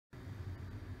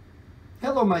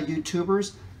Hello my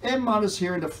YouTubers, and Modest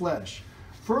here in the flesh.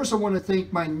 First I want to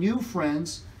thank my new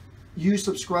friends, you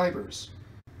subscribers.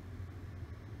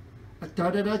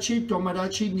 Atadadachi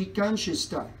tomadachi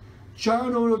nikanshista.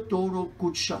 Chano doro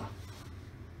kucha.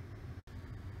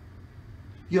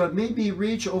 You have made me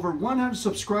reach over 100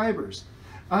 subscribers.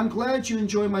 I'm glad you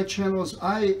enjoy my channel as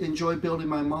I enjoy building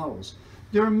my models.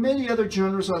 There are many other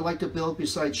genres I like to build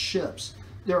besides ships.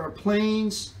 There are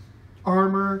planes,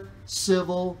 armor,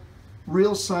 civil,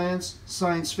 real science,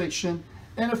 science fiction,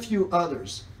 and a few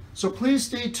others. So please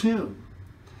stay tuned.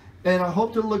 And I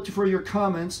hope to look for your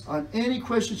comments on any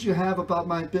questions you have about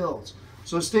my builds.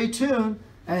 So stay tuned,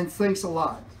 and thanks a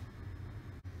lot.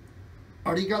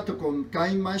 Arigato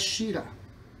gozaimashita.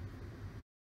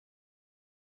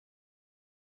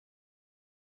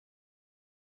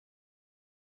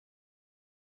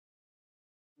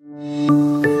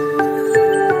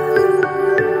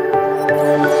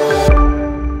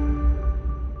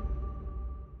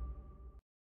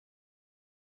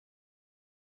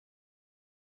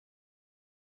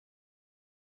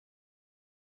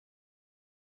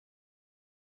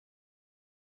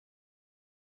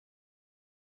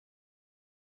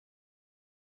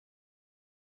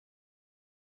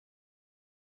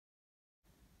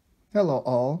 Hello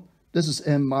all, this is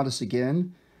M. Modest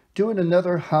again, doing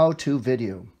another how-to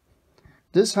video.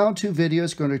 This how-to video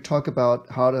is going to talk about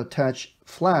how to attach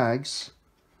flags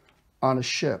on a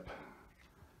ship.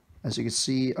 As you can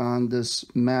see on this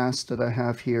mast that I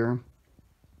have here,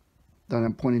 that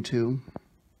I'm pointing to,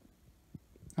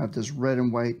 I have this red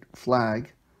and white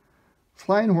flag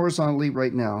flying horizontally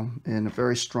right now in a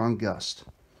very strong gust.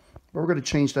 But we're going to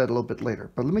change that a little bit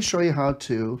later. But let me show you how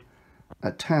to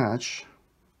attach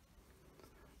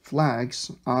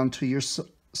flags onto your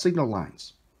signal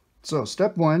lines. So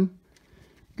step one,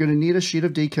 you're going to need a sheet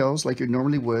of decals like you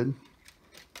normally would.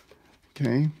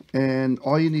 Okay, and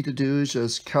all you need to do is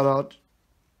just cut out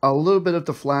a little bit of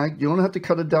the flag. You don't have to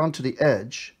cut it down to the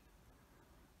edge.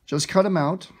 Just cut them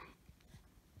out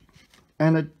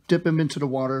and dip them into the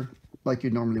water like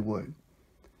you normally would.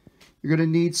 You're going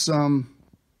to need some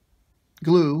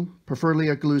glue, preferably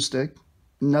a glue stick.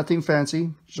 Nothing fancy,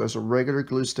 just a regular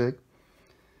glue stick.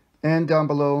 And down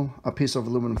below, a piece of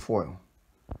aluminum foil.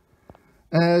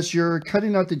 As you're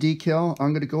cutting out the decal, I'm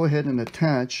going to go ahead and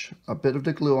attach a bit of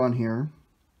the glue on here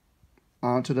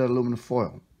onto that aluminum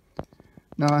foil.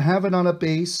 Now I have it on a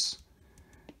base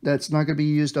that's not going to be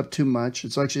used up too much.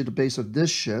 It's actually the base of this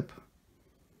ship.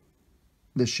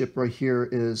 This ship right here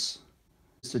is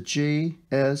the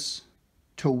JS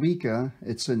Towika.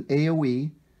 It's an AOE,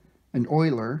 an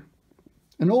oiler,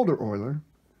 an older oiler,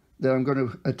 that I'm going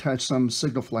to attach some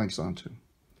signal flags onto.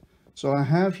 So I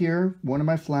have here one of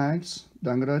my flags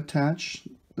that I'm going to attach.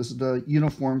 This is the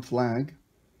uniform flag.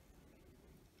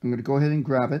 I'm going to go ahead and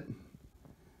grab it.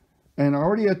 And I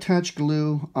already attached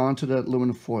glue onto that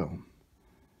aluminum foil.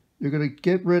 You're going to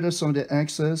get rid of some of the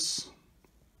excess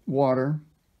water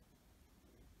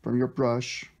from your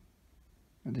brush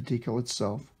and the decal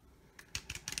itself.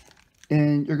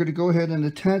 And you're going to go ahead and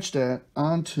attach that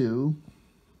onto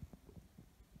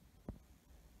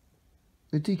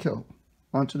the decal,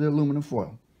 onto the aluminum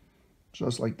foil,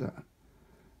 just like that.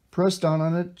 Press down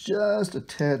on it just a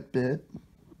tad bit.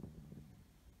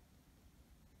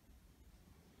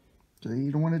 So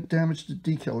you don't want to damage the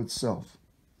decal itself.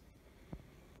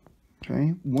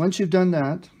 Okay, once you've done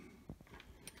that,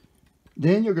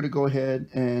 then you're going to go ahead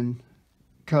and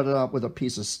cut it out with a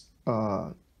piece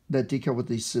of that decal with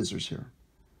these scissors here.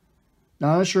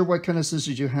 Now I'm not sure what kind of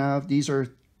scissors you have. These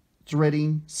are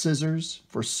threading scissors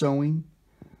for sewing.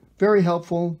 Very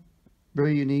helpful,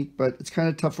 very unique, but it's kind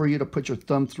of tough for you to put your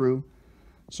thumb through.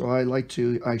 So I like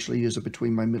to actually use it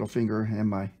between my middle finger and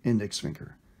my index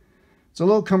finger. It's a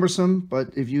little cumbersome, but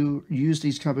if you use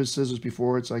these kind of scissors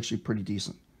before, it's actually pretty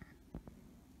decent.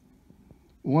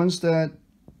 Once that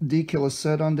decal is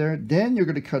set on there, then you're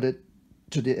going to cut it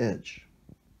to the edge.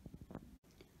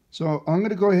 So I'm going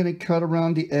to go ahead and cut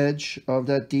around the edge of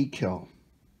that decal.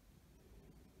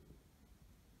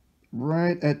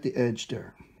 Right at the edge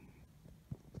there.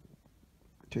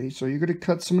 Okay, so you're going to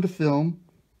cut some of the film,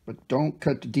 but don't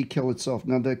cut the decal itself.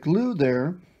 Now the glue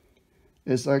there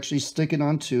is actually sticking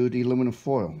onto the aluminum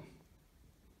foil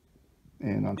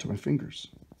and onto my fingers.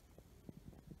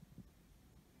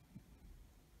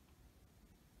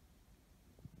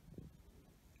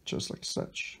 Just like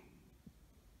such.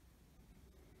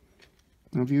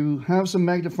 Now if you have some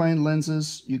magnifying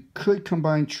lenses, you could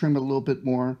combine trim a little bit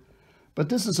more. But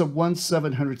this is a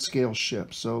 1/700 scale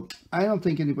ship, so I don't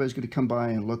think anybody's going to come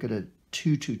by and look at it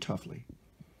too toughly.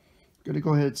 I'm going to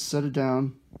go ahead and set it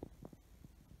down.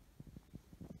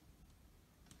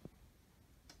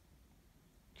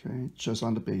 Okay, just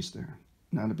on the base there.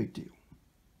 Not a big deal.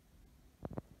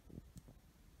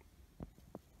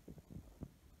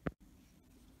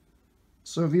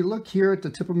 So if you look here at the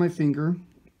tip of my finger,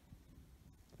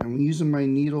 I'm using my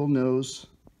needle nose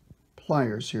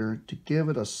pliers here to give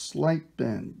it a slight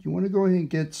bend. You want to go ahead and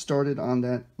get started on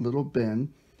that little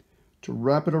bend to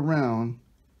wrap it around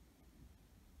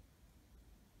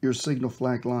your signal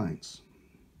flag lines.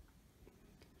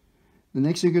 The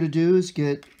next thing you're going to do is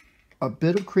get a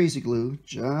bit of crazy glue.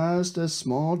 Just a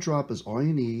small drop is all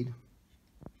you need.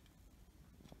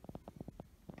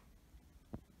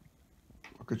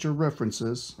 Look at your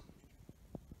references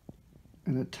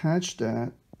and attach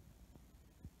that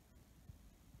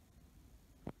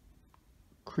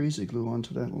crazy glue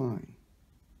onto that line.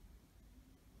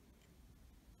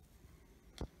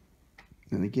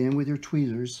 And again with your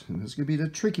tweezers, and this is going to be the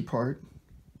tricky part.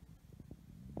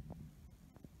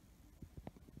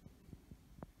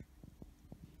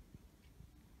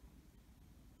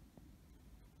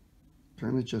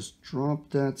 Kind of just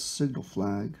drop that signal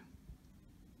flag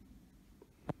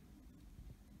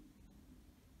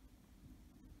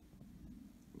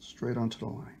straight onto the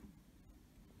line.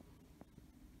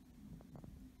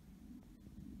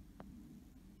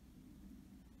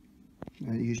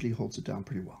 And it usually holds it down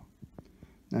pretty well.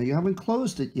 Now you haven't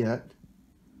closed it yet.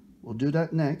 We'll do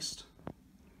that next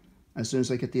as soon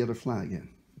as I get the other flag in.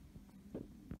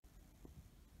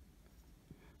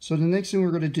 So the next thing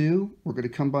we're going to do, we're going to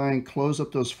come by and close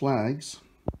up those flags.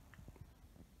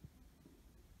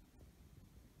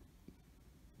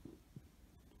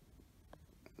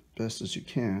 Best as you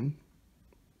can.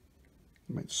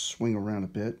 You might swing around a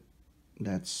bit.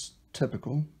 That's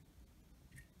typical.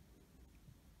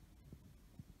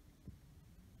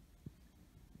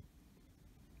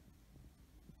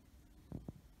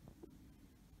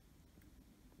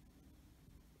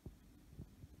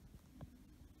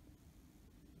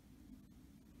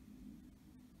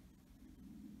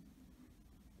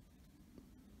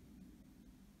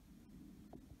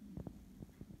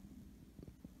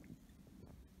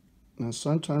 Now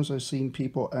sometimes I've seen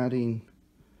people adding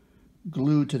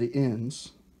glue to the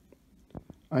ends.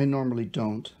 I normally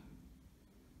don't,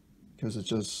 because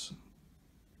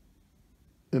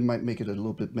it might make it a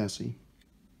little bit messy.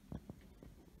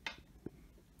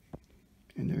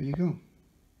 And there you go.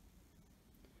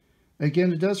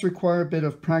 Again, it does require a bit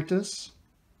of practice.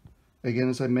 Again,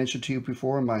 as I mentioned to you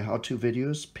before in my how-to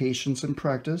videos, patience and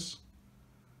practice.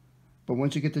 But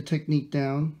once you get the technique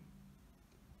down,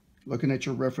 looking at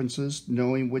your references,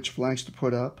 knowing which flags to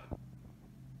put up,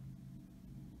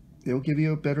 it'll give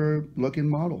you a better looking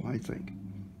model, I think.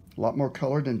 A lot more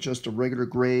color than just a regular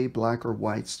gray, black, or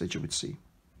whites that you would see.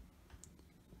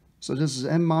 So this is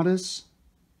M. Modis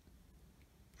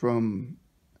from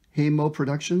Hey Mo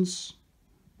Productions.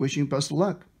 Wishing you best of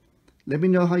luck. Let me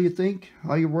know how you think,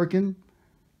 how you're working.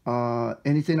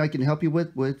 Anything I can help you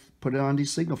with put it on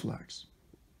these signal flags.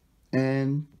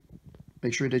 And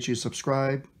make sure that you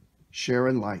subscribe, share,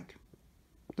 and like.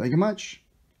 Thank you much.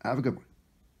 Have a good one.